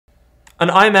An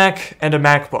iMac and a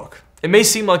MacBook. It may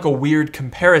seem like a weird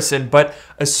comparison, but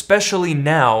especially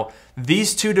now,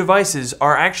 these two devices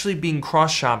are actually being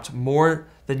cross-shopped more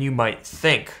than you might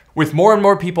think. With more and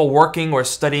more people working or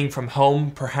studying from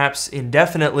home, perhaps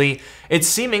indefinitely, it's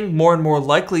seeming more and more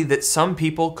likely that some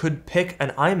people could pick an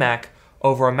iMac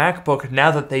over a MacBook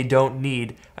now that they don't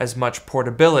need as much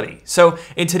portability. So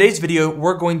in today's video,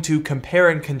 we're going to compare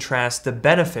and contrast the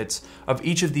benefits of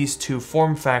each of these two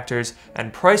form factors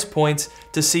and price points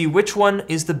to see which one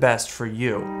is the best for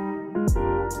you.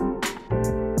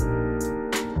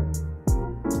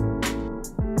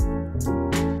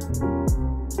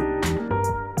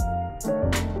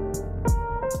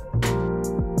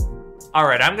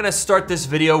 Alright, I'm gonna start this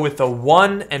video with the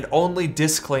one and only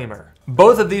disclaimer.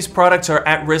 Both of these products are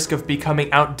at risk of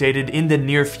becoming outdated in the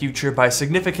near future by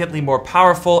significantly more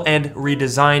powerful and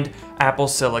redesigned Apple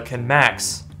Silicon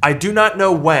Macs. I do not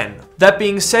know when. That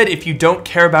being said, if you don't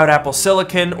care about Apple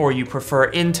Silicon, or you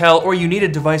prefer Intel, or you need a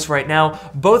device right now,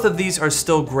 both of these are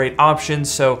still great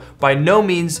options, so by no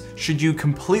means should you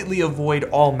completely avoid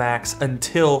all Macs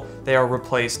until they are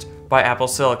replaced by Apple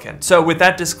Silicon. So with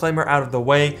that disclaimer out of the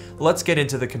way, let's get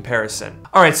into the comparison.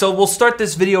 Alright, so we'll start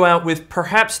this video out with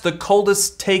perhaps the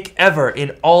coldest take ever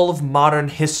in all of modern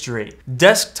history.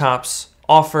 Desktops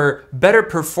offer better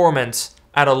performance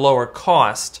at a lower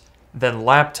cost than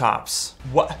laptops.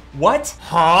 What?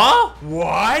 Huh?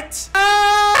 What?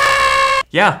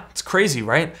 Yeah, it's crazy,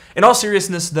 right? In all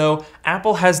seriousness though,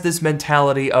 Apple has this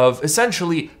mentality of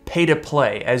essentially pay to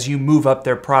play. As you move up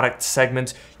their product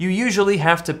segments, you usually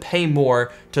have to pay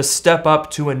more to step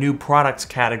up to a new product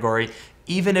category,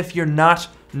 even if you're not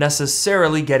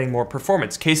necessarily getting more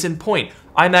performance. Case in point,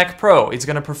 iMac Pro is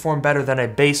going to perform better than a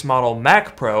base model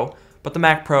Mac Pro, but the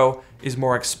Mac Pro is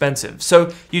more expensive.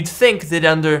 So you'd think that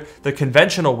under the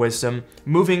conventional wisdom,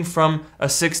 moving from a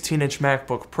 16-inch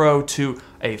MacBook Pro to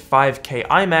a 5K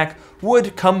iMac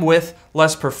would come with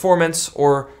less performance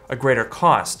or a greater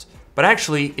cost. But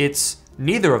actually, it's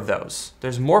neither of those.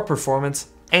 There's more performance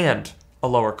and a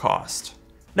lower cost.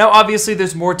 Now obviously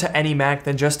there's more to any Mac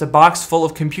than just a box full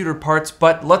of computer parts,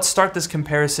 but let's start this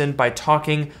comparison by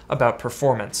talking about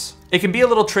performance. It can be a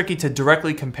little tricky to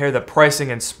directly compare the pricing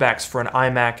and specs for an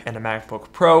iMac and a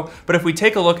MacBook Pro, but if we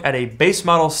take a look at a base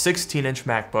model 16-inch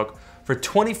MacBook, for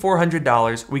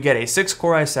 $2,400, we get a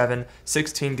 6-core i7,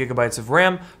 16 gigabytes of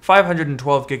RAM,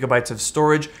 512 gigabytes of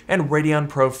storage, and Radeon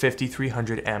Pro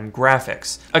 5300M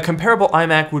graphics. A comparable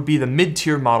iMac would be the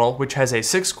mid-tier model, which has a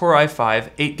 6-core i5,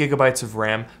 8 gigabytes of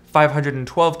RAM,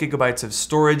 512 gigabytes of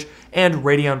storage, and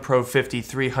Radeon Pro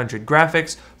 5300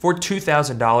 graphics for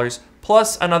 $2,000,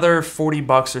 plus another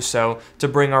 $40 or so to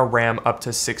bring our RAM up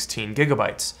to 16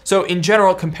 gigabytes. So in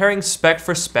general, comparing spec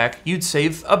for spec, you'd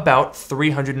save about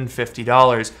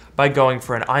 $350 by going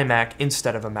for an iMac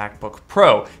instead of a MacBook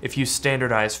Pro if you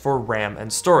standardize for RAM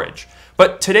and storage.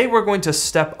 But today we're going to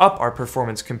step up our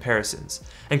performance comparisons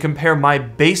and compare my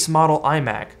base model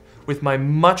iMac with my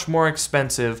much more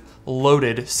expensive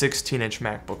loaded 16-inch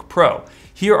MacBook Pro.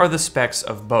 Here are the specs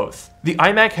of both. The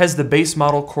iMac has the base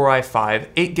model Core i5,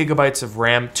 8 gigabytes of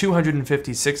RAM,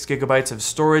 256 gigabytes of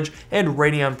storage, and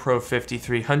Radeon Pro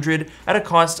 5300 at a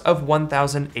cost of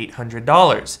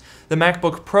 $1,800. The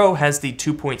MacBook Pro has the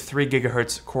 2.3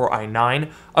 GHz Core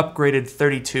i9, upgraded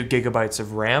 32 gigabytes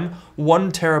of RAM,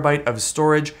 1 terabyte of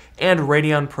storage, and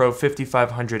Radeon Pro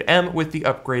 5500M with the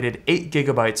upgraded 8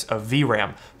 gigabytes of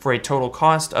VRAM for a total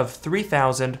cost of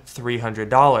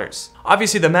 $3,300.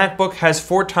 Obviously, the MacBook has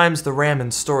 4 times the RAM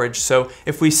and storage, so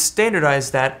if we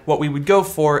standardize that, what we would go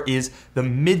for is the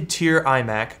mid-tier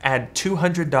iMac, add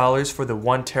 $200 for the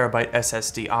 1 terabyte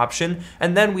SSD option,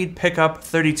 and then we'd pick up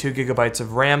 32 gigabytes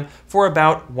of RAM for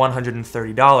about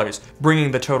 $130,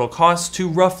 bringing the total cost to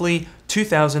roughly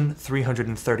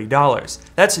 $2,330.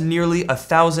 That's nearly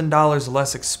 $1,000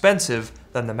 less expensive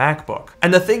than the MacBook.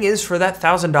 And the thing is, for that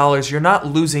 $1,000, you're not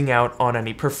losing out on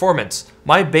any performance.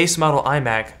 My base model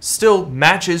iMac still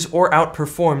matches or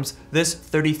outperforms this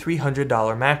 $3,300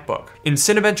 MacBook. In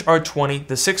Cinebench R20,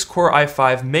 the 6-core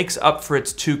i5 makes up for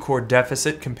its 2-core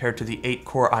deficit compared to the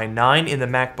 8-core i9 in the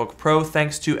MacBook Pro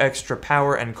thanks to extra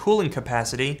power and cooling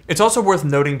capacity. It's also worth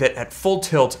noting that at full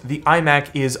tilt, the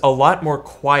iMac is a lot more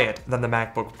quiet than the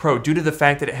MacBook Pro due to the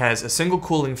fact that it has a single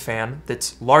cooling fan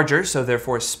that's larger, so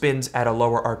therefore spins at a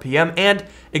lower RPM, and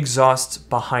exhausts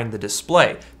behind the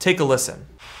display. Take a listen.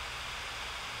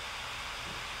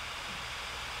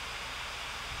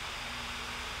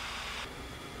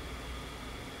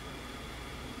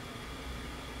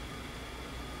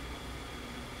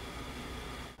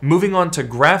 Moving on to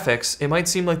graphics, it might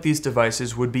seem like these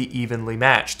devices would be evenly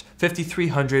matched,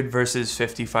 5300 versus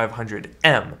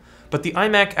 5500M. but the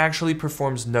iMac actually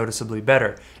performs noticeably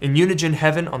better. In Unigen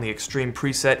Heaven on the Extreme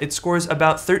preset, it scores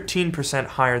about 13%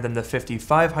 higher than the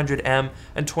 5500M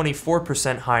and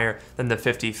 24% higher than the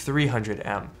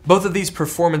 5300M. Both of these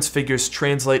performance figures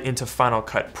translate into Final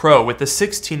Cut Pro, with the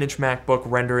 16-inch MacBook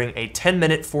rendering a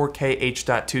 10-minute 4K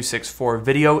H.264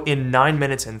 video in 9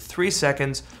 minutes and 3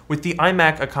 seconds, with the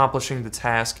iMac accomplishing the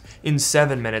task in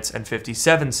 7 minutes and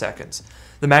 57 seconds.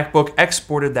 The MacBook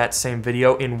exported that same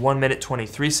video in 1 minute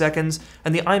 23 seconds,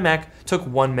 and the iMac took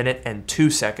 1 minute and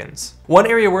 2 seconds. One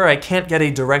area where I can't get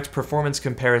a direct performance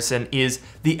comparison is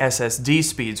the SSD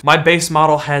speeds. My base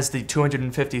model has the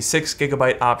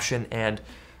 256GB option, and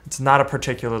it's not a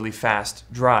particularly fast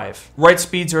drive. Write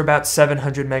speeds are about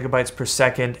 700 megabytes per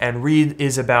second, and read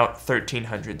is about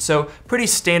 1300. So pretty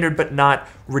standard, but not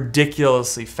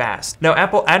ridiculously fast. Now,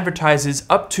 Apple advertises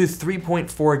up to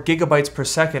 3.4 gigabytes per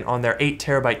second on their 8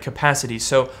 terabyte capacity,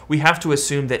 so we have to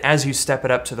assume that as you step it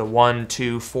up to the 1,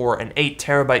 2, 4, and 8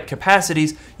 terabyte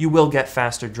capacities, you will get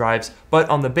faster drives. But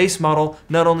on the base model,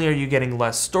 not only are you getting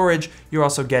less storage, you're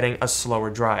also getting a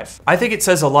slower drive. I think it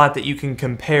says a lot that you can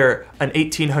compare an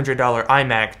 $1,800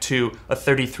 iMac to a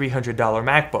 $3,300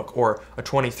 MacBook, or a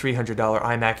 $2,300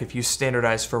 iMac if you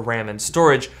standardize for RAM and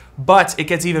storage, but it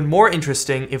gets even more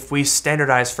interesting if we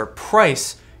standardize for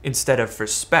price instead of for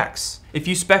specs. If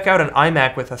you spec out an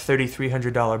iMac with a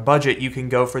 $3,300 budget, you can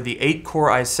go for the 8-core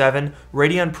i7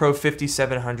 Radeon Pro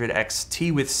 5700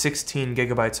 XT with 16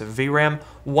 gigabytes of VRAM,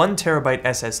 1 terabyte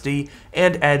SSD,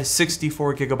 and add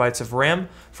 64 gigabytes of RAM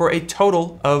for a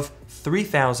total of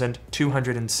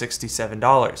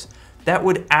 $3,267. That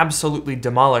would absolutely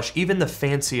demolish even the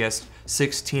fanciest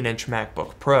 16-inch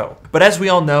MacBook Pro. But as we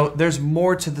all know, there's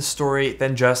more to the story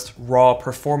than just raw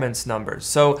performance numbers.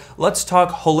 So let's talk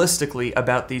holistically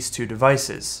about these two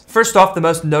devices. First off, the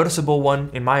most noticeable one,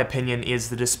 in my opinion, is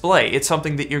the display. It's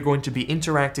something that you're going to be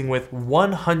interacting with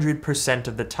 100%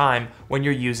 of the time when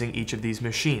you're using each of these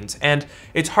machines. And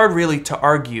it's hard really to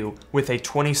argue with a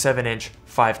 27-inch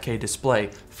 5K display,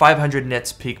 500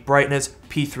 nits peak brightness,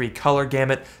 P3 color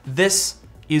gamut. This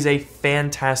is a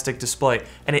fantastic display,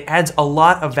 and it adds a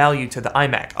lot of value to the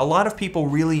iMac. A lot of people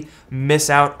really miss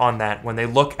out on that when they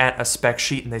look at a spec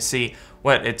sheet and they see,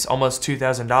 what, it's almost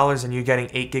 $2,000 and you're getting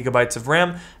 8 gigabytes of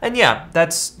RAM, and yeah,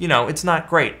 that's, it's not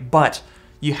great, but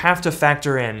you have to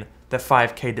factor in the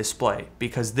 5K display,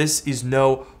 because this is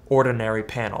no ordinary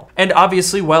panel. And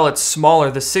obviously, while it's smaller,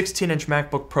 the 16-inch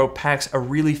MacBook Pro packs a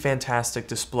really fantastic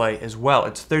display as well.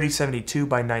 It's 3072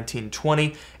 by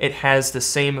 1920. It has the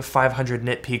same 500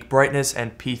 nit peak brightness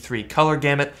and P3 color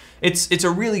gamut. It's a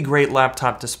really great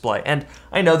laptop display, and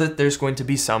I know that there's going to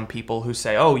be some people who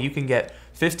say, oh, you can get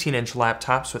 15-inch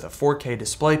laptops with a 4K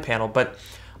display panel, but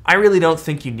I really don't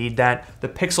think you need that. The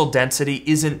pixel density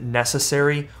isn't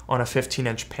necessary on a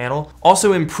 15-inch panel.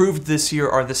 Also improved this year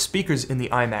are the speakers in the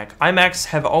iMac. iMacs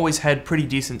have always had pretty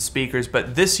decent speakers,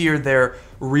 but this year they're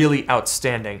really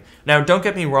outstanding. Now, don't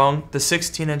get me wrong, the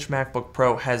 16-inch MacBook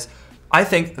Pro has, I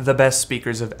think, the best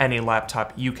speakers of any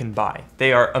laptop you can buy.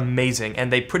 They are amazing,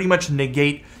 and they pretty much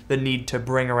negate the need to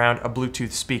bring around a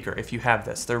Bluetooth speaker if you have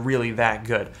this. They're really that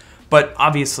good. But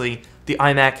obviously, the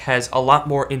iMac has a lot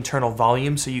more internal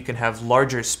volume, so you can have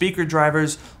larger speaker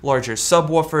drivers, larger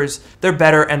subwoofers. They're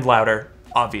better and louder,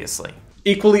 obviously.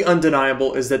 Equally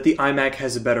undeniable is that the iMac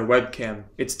has a better webcam.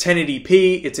 It's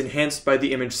 1080p, it's enhanced by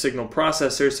the image signal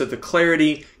processor, so the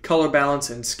clarity, color balance,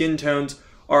 and skin tones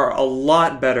are a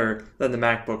lot better than the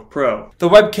MacBook Pro. The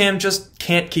webcam just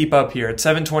can't keep up here. At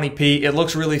 720p, it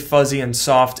looks really fuzzy and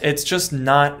soft. It's just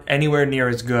not anywhere near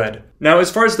as good. Now, as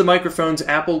far as the microphones,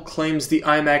 Apple claims the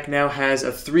iMac now has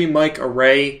a 3-mic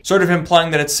array, sort of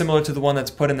implying that it's similar to the one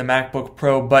that's put in the MacBook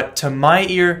Pro, but to my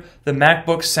ear, the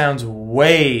MacBook sounds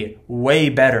way, way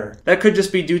better. That could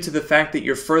just be due to the fact that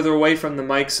you're further away from the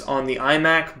mics on the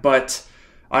iMac, but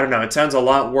I don't know, it sounds a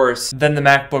lot worse than the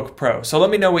MacBook Pro. So let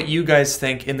me know what you guys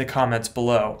think in the comments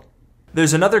below.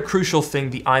 There's another crucial thing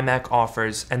the iMac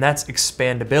offers, and that's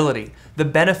expandability. The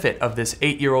benefit of this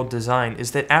 8-year-old design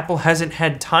is that Apple hasn't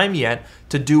had time yet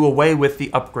to do away with the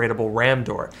upgradable RAM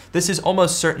door. This is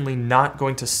almost certainly not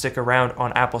going to stick around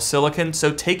on Apple Silicon,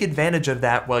 so take advantage of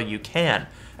that while you can.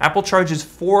 Apple charges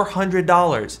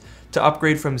 $400 to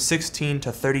upgrade from 16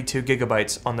 to 32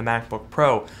 gigabytes on the MacBook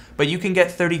Pro, but you can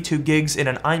get 32 gigs in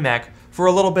an iMac for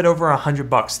a little bit over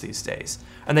 $100 these days.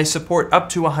 And they support up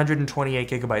to 128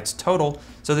 gigabytes total,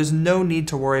 so there's no need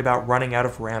to worry about running out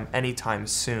of RAM anytime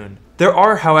soon. There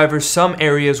are, however, some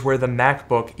areas where the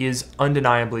MacBook is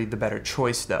undeniably the better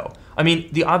choice though. I mean,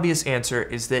 the obvious answer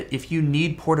is that if you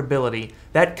need portability,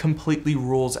 that completely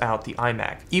rules out the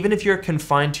iMac. Even if you're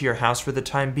confined to your house for the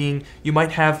time being, you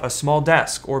might have a small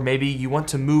desk, or maybe you want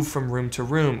to move from room to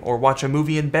room, or watch a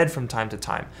movie in bed from time to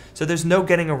time. So there's no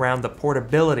getting around the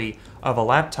portability of a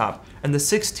laptop, and the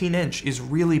 16-inch is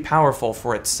really powerful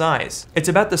for its size. It's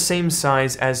about the same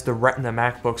size as the Retina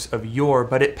MacBooks of yore,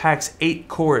 but it packs 8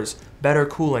 cores, better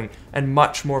cooling, and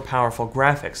much more powerful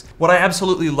graphics. What I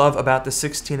absolutely love about the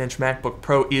 16-inch MacBook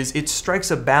Pro is it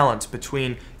strikes a balance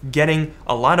between getting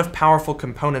a lot of powerful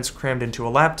components crammed into a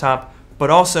laptop, but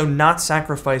also not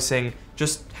sacrificing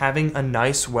just having a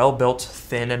nice, well-built,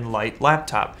 thin and light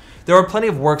laptop. There are plenty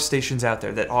of workstations out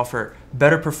there that offer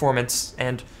better performance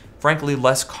and, frankly,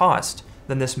 less cost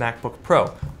than this MacBook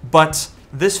Pro. But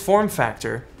this form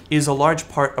factor is a large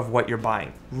part of what you're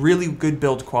buying. Really good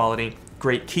build quality,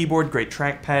 great keyboard, great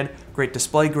trackpad, great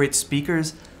display, great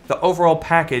speakers. The overall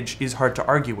package is hard to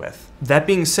argue with. That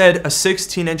being said, a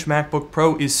 16-inch MacBook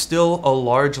Pro is still a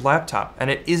large laptop, and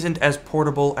it isn't as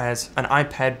portable as an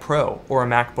iPad Pro or a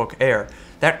MacBook Air.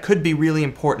 That could be really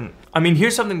important. I mean,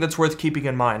 here's something that's worth keeping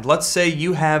in mind. Let's say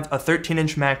you have a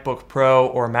 13-inch MacBook Pro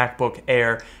or a MacBook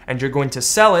Air, and you're going to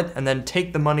sell it and then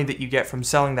take the money that you get from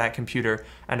selling that computer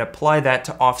and apply that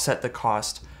to offset the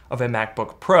cost of a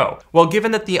MacBook Pro. Well,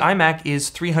 given that the iMac is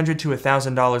 $300 to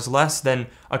 $1,000 less than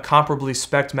a comparably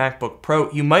spec'd MacBook Pro,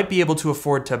 you might be able to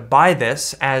afford to buy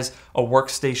this as a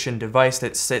workstation device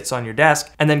that sits on your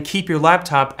desk, and then keep your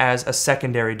laptop as a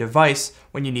secondary device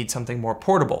when you need something more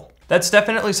portable. That's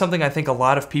definitely something I think a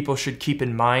lot of people should keep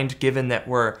in mind, given that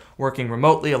we're working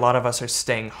remotely, a lot of us are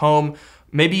staying home.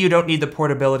 Maybe you don't need the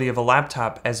portability of a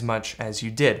laptop as much as you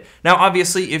did. Now,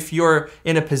 obviously, if you're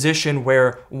in a position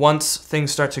where once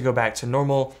things start to go back to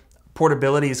normal,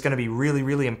 portability is going to be really,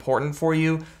 really important for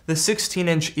you, the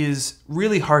 16-inch is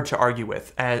really hard to argue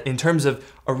with in terms of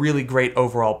a really great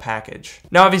overall package.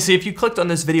 Now, obviously, if you clicked on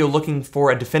this video looking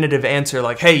for a definitive answer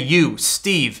like, hey, you,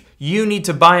 Steve, you need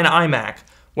to buy an iMac,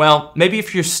 well, maybe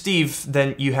if you're Steve,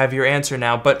 then you have your answer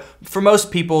now, but for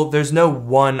most people, there's no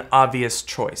one obvious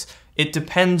choice. It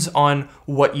depends on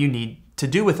what you need to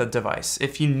do with a device.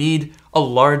 If you need a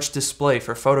large display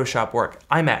for Photoshop work,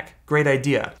 iMac, great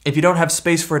idea. If you don't have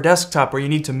space for a desktop or you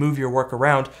need to move your work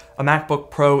around, a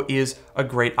MacBook Pro is a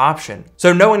great option.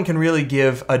 So no one can really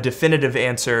give a definitive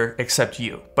answer except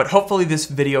you, but hopefully this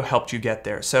video helped you get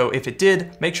there. So if it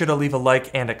did, make sure to leave a like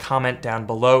and a comment down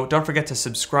below. Don't forget to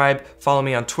subscribe, follow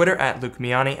me on Twitter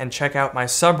 @LukeMiani, and check out my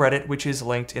subreddit, which is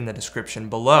linked in the description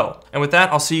below. And with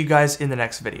that, I'll see you guys in the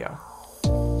next video.